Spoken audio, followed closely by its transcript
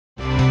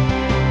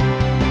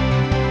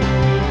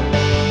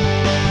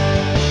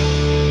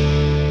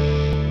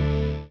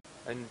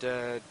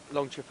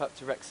long trip up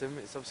to Wrexham.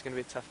 It's obviously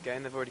going to be a tough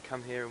game. They've already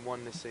come here and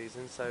won this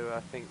season, so I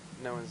think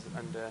no one's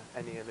under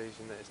any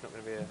illusion that it's not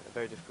going to be a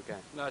very difficult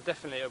game. No,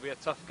 definitely it'll be a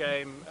tough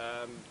game.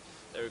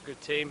 They're a good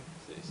team.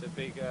 It's a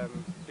big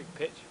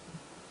pitch.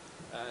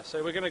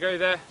 So we're going to go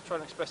there, try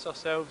and express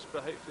ourselves,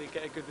 but hopefully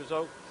get a good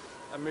result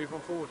and move on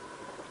forward.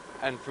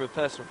 And from a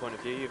personal point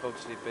of view, you've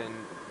obviously been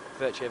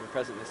virtually ever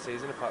present this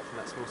season, apart from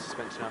that small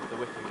suspension after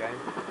the Wycombe game.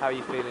 How are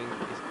you feeling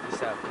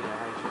yourself?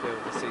 How do you feel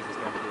the season's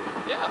going for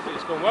you? Yeah, I think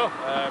it's gone well.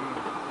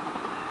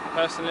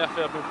 Personally, I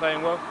feel I've been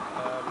playing well.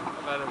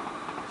 I've had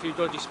a few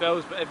dodgy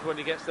spells, but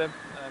everybody gets them.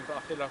 But I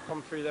feel I've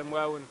come through them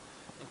well and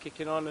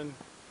kicking on, and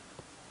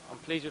I'm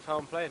pleased with how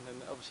I'm playing.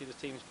 And obviously the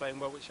team's playing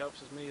well, which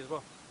helps me as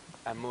well.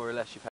 And more or less, you've had